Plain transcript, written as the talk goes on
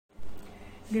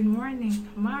Good morning,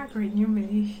 Margaret Newman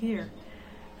here.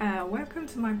 Welcome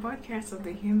to my podcast of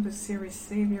the hymn book series,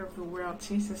 Savior of the World,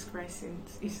 Jesus Christ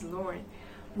is Lord.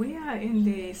 We are in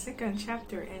the second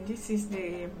chapter, and this is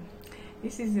the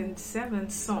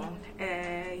seventh song,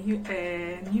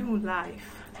 New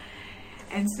Life.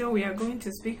 And so we are going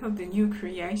to speak of the new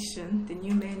creation, the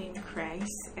new man in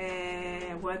Christ,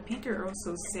 what Peter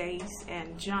also says,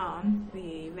 and John,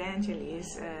 the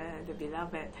evangelist, the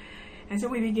beloved. And so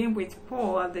we begin with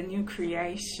Paul, the new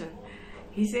creation.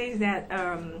 He says that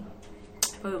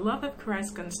for the love of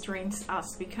Christ constrains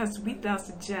us, because we thus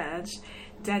judge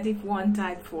that if one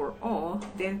died for all,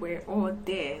 then we're all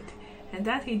dead. And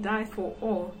that he died for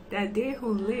all, that they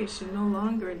who live should no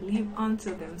longer live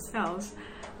unto themselves,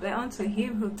 but unto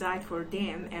him who died for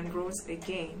them and rose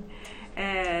again.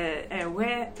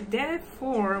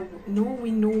 Therefore know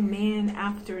we no man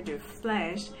after the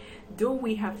flesh. Though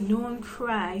we have known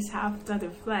Christ after the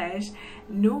flesh,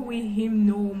 know we him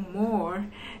no more.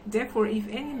 Therefore, if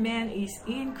any man is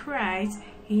in Christ,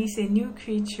 he is a new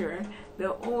creature.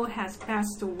 The old has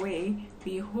passed away.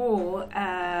 Behold,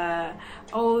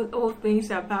 all things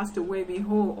are passed away.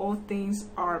 Behold, all things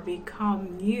are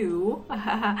become new.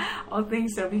 All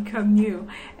things are become new.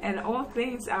 And all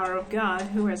things are of God,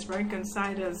 who has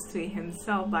reconciled us to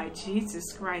himself by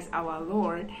Jesus Christ our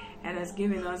Lord, and has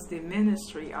given us the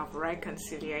ministry of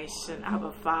reconciliation,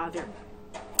 our Father.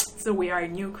 So we are a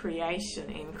new creation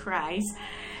in Christ,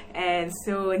 and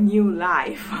so a new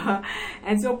life.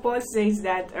 And so Paul says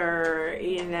that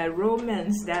in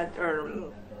Romans that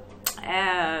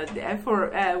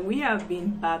therefore we have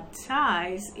been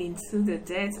baptized into the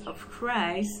death of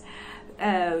Christ,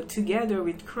 together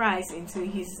with Christ into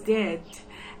his death.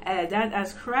 That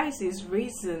as Christ is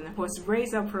risen, was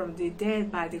raised up from the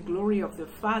dead by the glory of the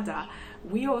Father,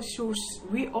 we also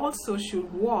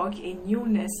should walk in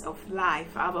newness of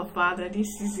life. Our Father,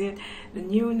 this is it, the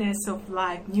newness of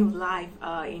life, new life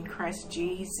in Christ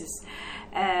Jesus.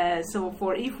 So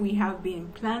for if we have been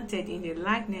planted in the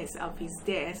likeness of his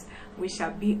death, we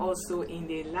shall be also in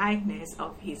the likeness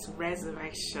of his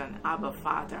resurrection. Our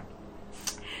Father.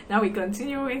 Now we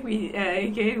continue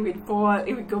again with Paul.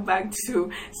 If we go back to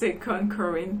 2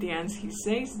 Corinthians, he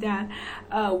says that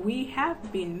we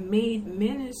have been made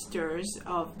ministers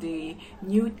of the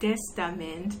New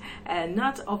Testament,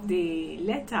 not of the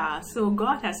letter. So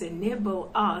God has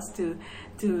enabled us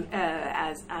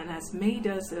has made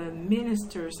us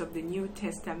ministers of the New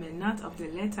Testament, not of the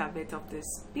letter, but of the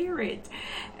Spirit.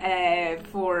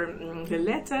 For the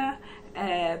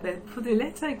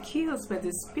letter kills, but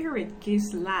the Spirit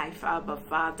gives life, Abba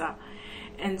Father.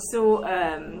 And so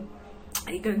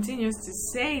he continues to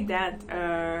say that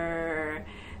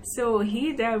so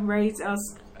he that raised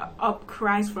us up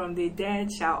Christ from the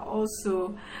dead shall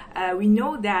also, we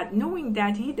know that, knowing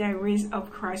that he that raised up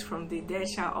Christ from the dead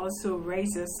shall also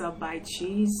raise us up by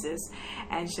Jesus,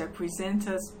 and shall present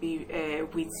us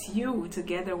with you,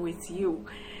 together with you.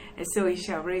 And so he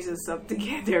shall raise us up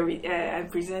together with, and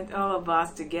present all of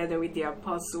us together with the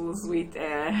apostles, with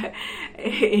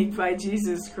by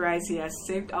Jesus Christ. He has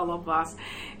saved all of us,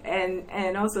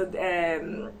 and also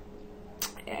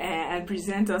and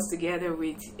present us together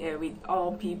with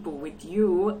all people, with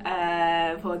you,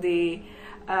 for the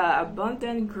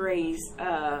abundant grace.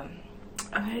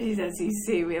 What does he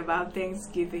say about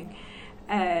Thanksgiving?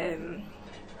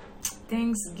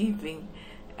 Thanksgiving.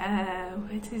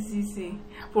 What does he say?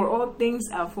 For all things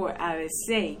are for our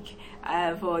sake,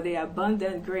 for the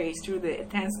abundant grace through the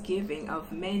thanksgiving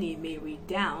of many may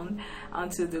redound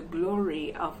unto the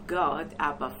glory of God,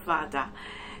 Abba Father.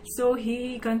 So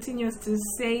he continues to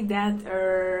say that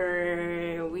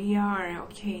we are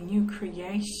new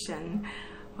creation.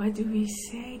 What do we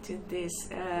say to this?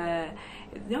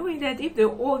 Knowing that if the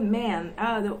old man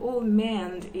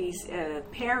is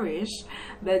perished,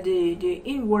 but the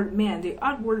inward man, the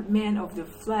outward man of the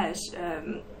flesh,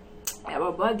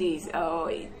 our bodies,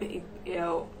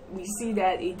 we see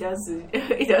that it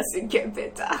doesn't get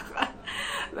better.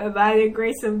 But by the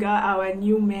grace of God, our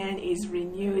new man is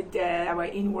renewed. Our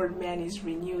inward man is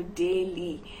renewed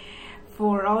daily.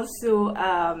 For also,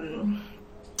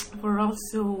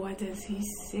 what does he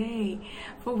say?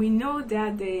 For we know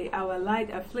that our light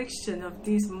affliction of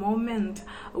this moment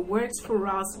works for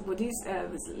us. For this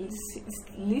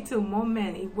little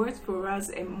moment, it works for us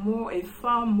a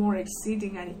far more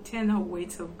exceeding and eternal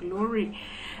weight of glory.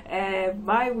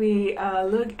 We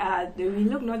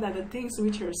look not at the things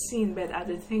which are seen, but at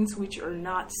the things which are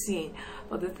not seen.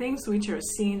 For the things which are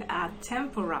seen are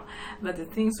temporal, but the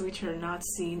things which are not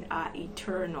seen are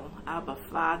eternal. Abba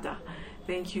Father.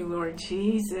 Thank you, Lord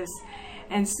Jesus.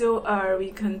 And so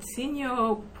we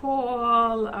continue.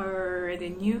 Paul we're the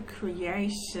new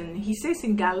creation. He says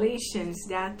in Galatians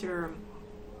that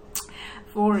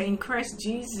for in Christ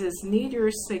Jesus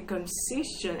neither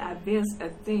circumcision avails a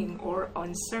thing or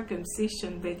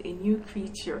uncircumcision, but a new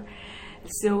creature.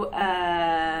 So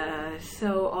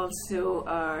also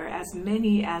as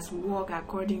many as walk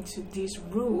according to this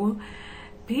rule,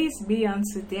 peace be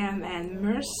unto them and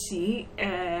mercy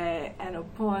and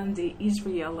upon the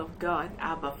Israel of God,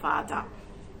 Abba Father.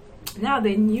 Now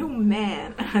the new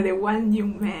man, the one new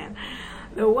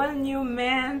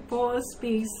man, Paul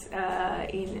speaks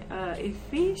in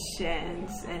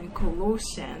Ephesians and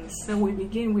Colossians. So we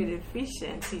begin with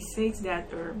Ephesians. He says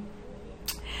that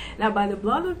now by the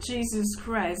blood of Jesus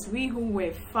Christ, we who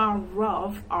were far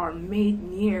off are made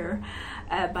near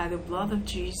by the blood of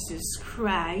Jesus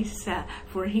Christ,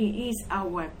 for he is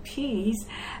our peace,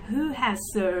 who has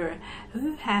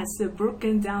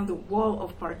broken down the wall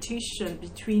of partition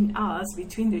between us,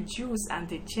 between the Jews and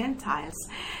the Gentiles,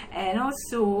 and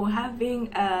also having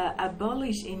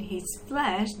abolished in his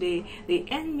flesh the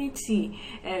enmity,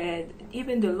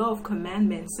 even the law of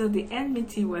commandments. So the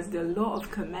enmity was the law of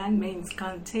commandments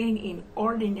contained in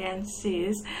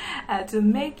ordinances, to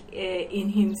make in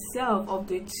himself of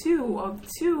the two,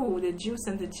 the Jews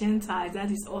and the Gentiles, that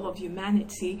is all of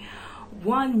humanity,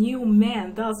 one new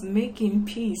man, thus making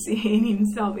peace in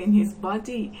himself, in his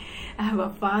body,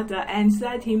 our Father, and so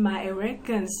that he might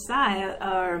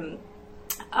reconcile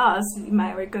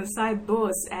might reconcile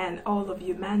both and all of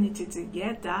humanity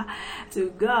together to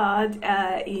God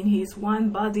in his one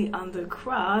body on the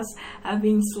cross,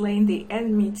 having slain the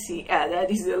enmity,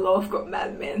 that is the law of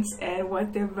commandments, and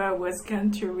whatever was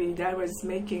contrary that was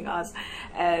making us,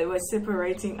 was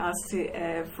separating us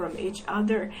from each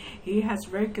other. He has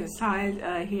reconciled,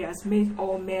 he has made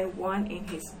all men one in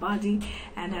his body,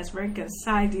 and has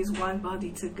reconciled his one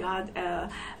body to God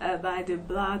by the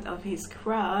blood of his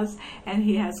cross, and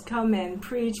he has come and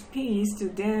preached peace to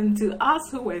them, to us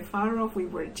who were far off, we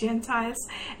were Gentiles,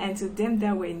 and to them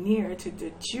that were near, to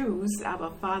the Jews,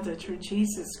 our Father, through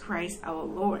Jesus Christ our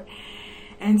Lord.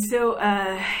 And so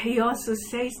he also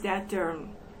says that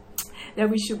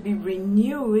we should be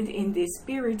renewed in the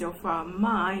spirit of our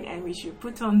mind, and we should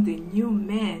put on the new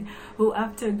man, who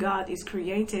after God is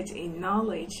created in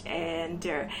knowledge and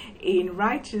in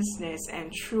righteousness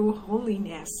and true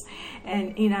holiness.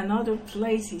 And in another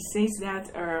place he says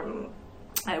that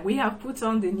we have put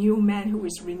on the new man, who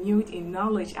is renewed in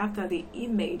knowledge after the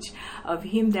image of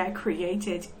him that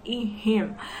created in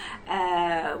him,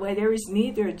 where there is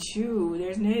neither Jew,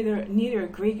 there's neither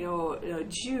Greek nor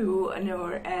Jew,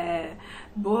 nor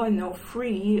born nor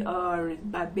free, or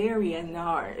barbarian,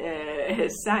 or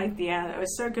Scythian, or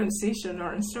circumcision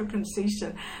or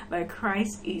uncircumcision, but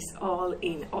Christ is all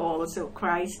in all. So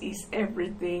Christ is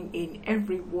everything in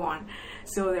everyone.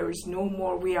 So there is no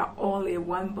more. We are all in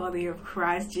one body of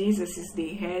Christ. Jesus is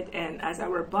the head, and as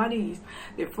our bodies,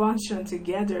 they function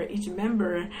together. Each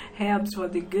member helps for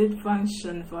the good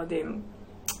function, for the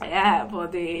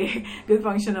good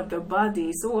function of the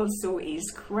body. So also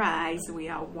is Christ. We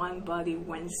are one body,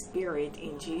 one spirit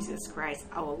in Jesus Christ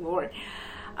our Lord,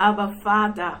 our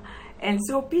Father. And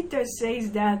so Peter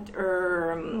says that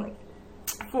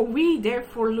for we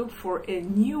therefore look for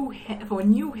new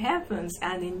heavens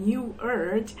and a new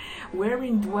earth,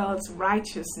 wherein dwells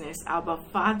righteousness, our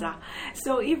Father.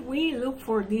 So if we look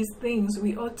for these things,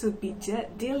 we ought to be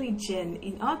diligent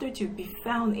in order to be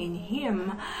found in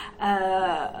him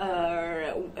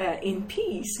in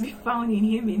peace, be found in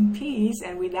him in peace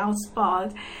and without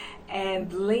spot and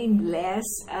blameless,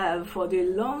 for the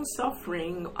long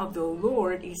suffering of the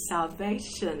Lord is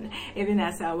salvation, even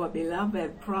as our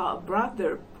beloved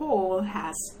brother Paul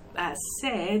has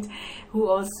said, who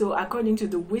also, according to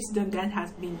the wisdom that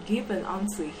has been given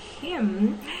unto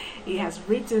him, he has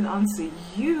written unto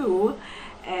you.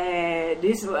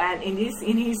 This and in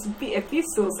his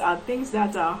epistles are things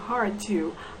that are hard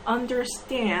to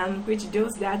understand, which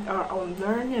those that are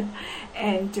unlearned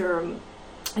and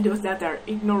those that are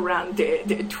ignorant,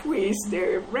 they twist,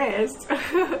 they rest,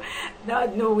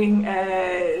 not knowing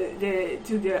as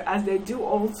they do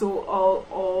also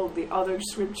all the other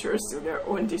scriptures to their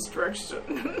own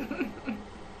destruction.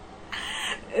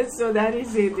 So that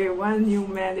is it, the one new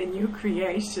man, the new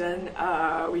creation.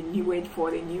 We wait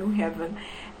for the new heaven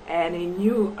and a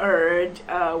new earth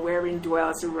wherein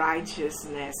dwells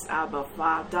righteousness, Abba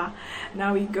Father.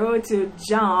 Now we go to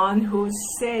John, who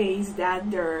says that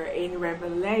there in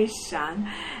Revelation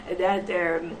that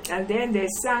and then they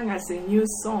sang as a new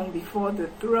song before the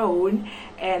throne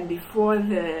and before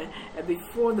the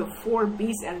four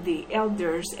beasts and the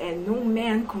elders, and no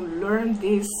man could learn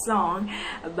this song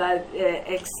but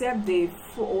except the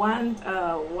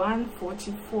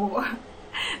 144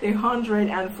 the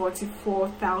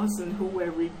 144,000 who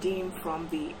were redeemed from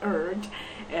the earth.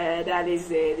 That is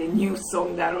the new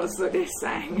song that also they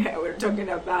sang. We're talking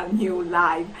about new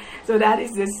life. So that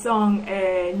is the song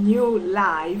New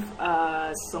Life,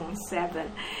 song 7.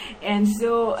 And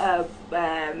so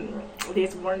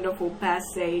this wonderful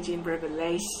passage in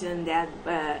Revelation that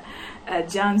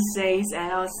John says,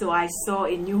 and also I saw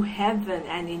a new heaven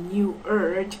and a new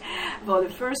earth. For the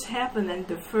first heaven and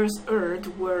the first earth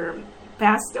were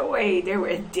passed away, they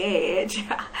were dead,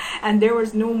 and there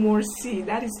was no more sea.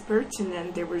 That is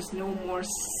pertinent. There was no more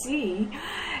sea.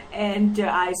 And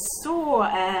I saw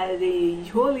the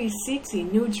holy city,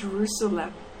 New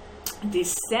Jerusalem,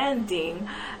 descending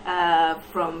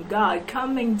from God,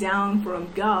 coming down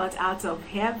from God out of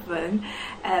heaven,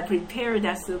 prepared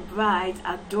as a bride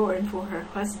adorned for her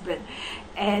husband.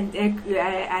 And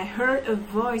I heard a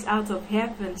voice out of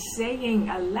heaven saying,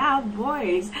 a loud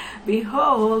voice,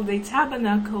 behold, the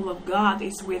tabernacle of God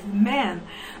is with men,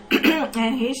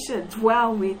 and he shall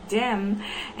dwell with them,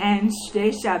 and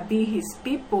they shall be his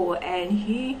people, and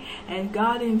he and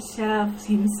God himself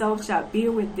shall be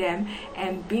with them,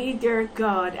 and be their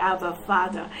God, Abba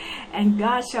Father. And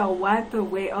God shall wipe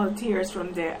away all tears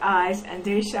from their eyes, and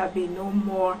there shall be no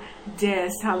more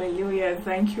death. Hallelujah.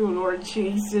 Thank you, Lord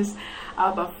Jesus.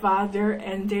 Abba Father,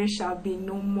 and there shall be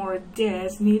no more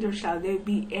death, neither shall there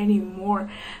be any more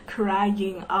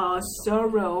crying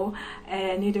sorrow,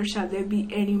 and neither shall there be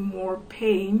any more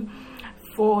pain.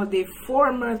 For the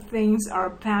former things are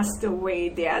passed away.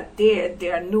 They are dead.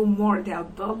 They are no more. They are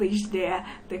abolished. They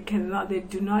cannot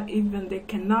even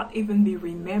be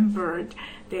remembered.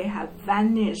 They have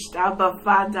vanished. Abba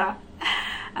Father,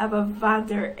 Abba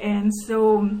Father, and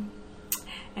so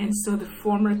the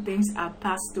former things are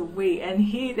passed away. And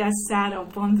he that sat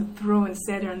upon the throne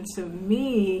said unto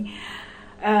me,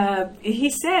 he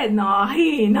said, no,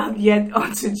 he not yet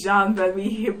unto John, but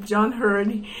John heard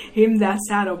him that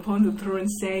sat upon the throne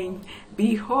saying,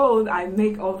 behold, I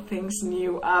make all things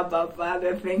new. Abba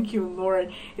Father, thank you,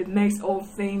 Lord. It makes all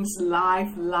things life,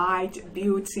 light,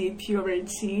 beauty,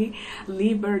 purity,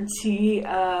 liberty,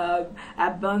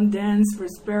 abundance,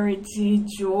 prosperity,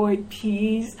 joy,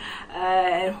 peace,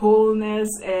 and wholeness.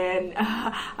 And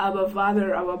Abba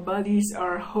Father, our bodies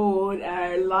are whole,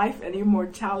 life and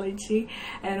immortality,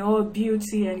 and all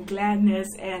beauty and gladness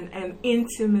and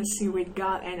intimacy with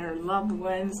God and our loved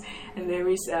ones. And there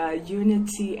is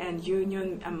unity and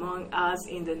union among us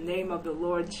in the name of the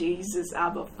Lord Jesus,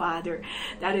 Abba Father.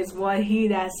 That is what he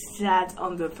that sat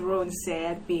on the throne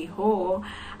said, behold,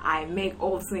 I make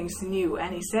all things new.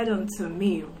 And he said unto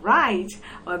me, write,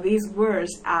 for these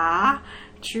words are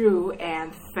true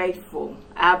and faithful.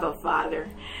 Abba Father.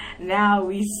 Now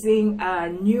we sing a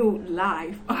new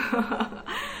life.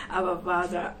 Abba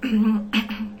Father.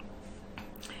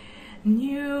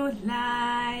 New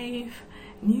life,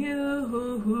 new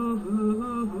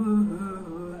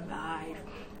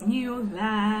life, new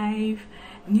life,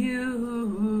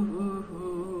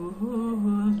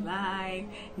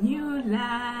 new life, new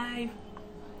life,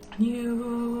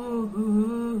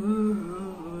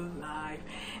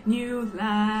 new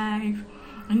life,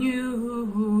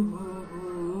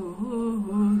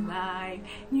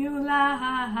 new life, new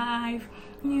life,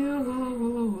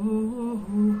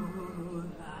 new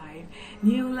life,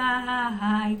 new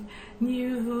life,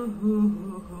 new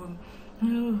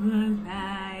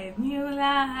life, new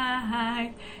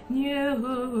life, new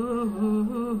life,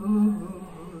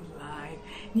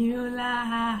 new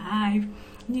life,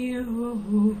 new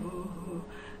life,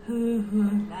 new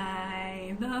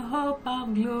life, the hope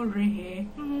of glory.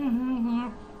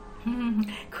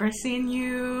 Christ in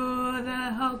you,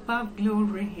 the hope of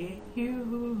glory.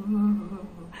 You,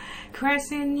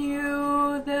 Christ in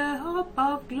you, the hope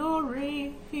of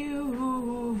glory. You,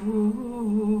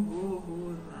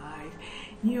 life,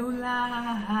 new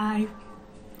life,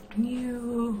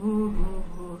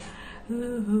 new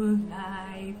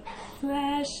life,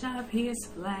 flesh of his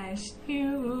flesh.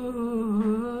 You,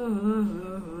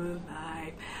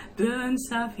 life,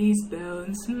 bones of his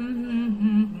bones.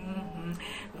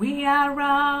 We are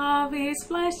of his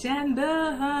flesh and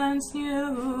bones, new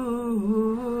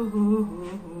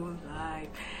life,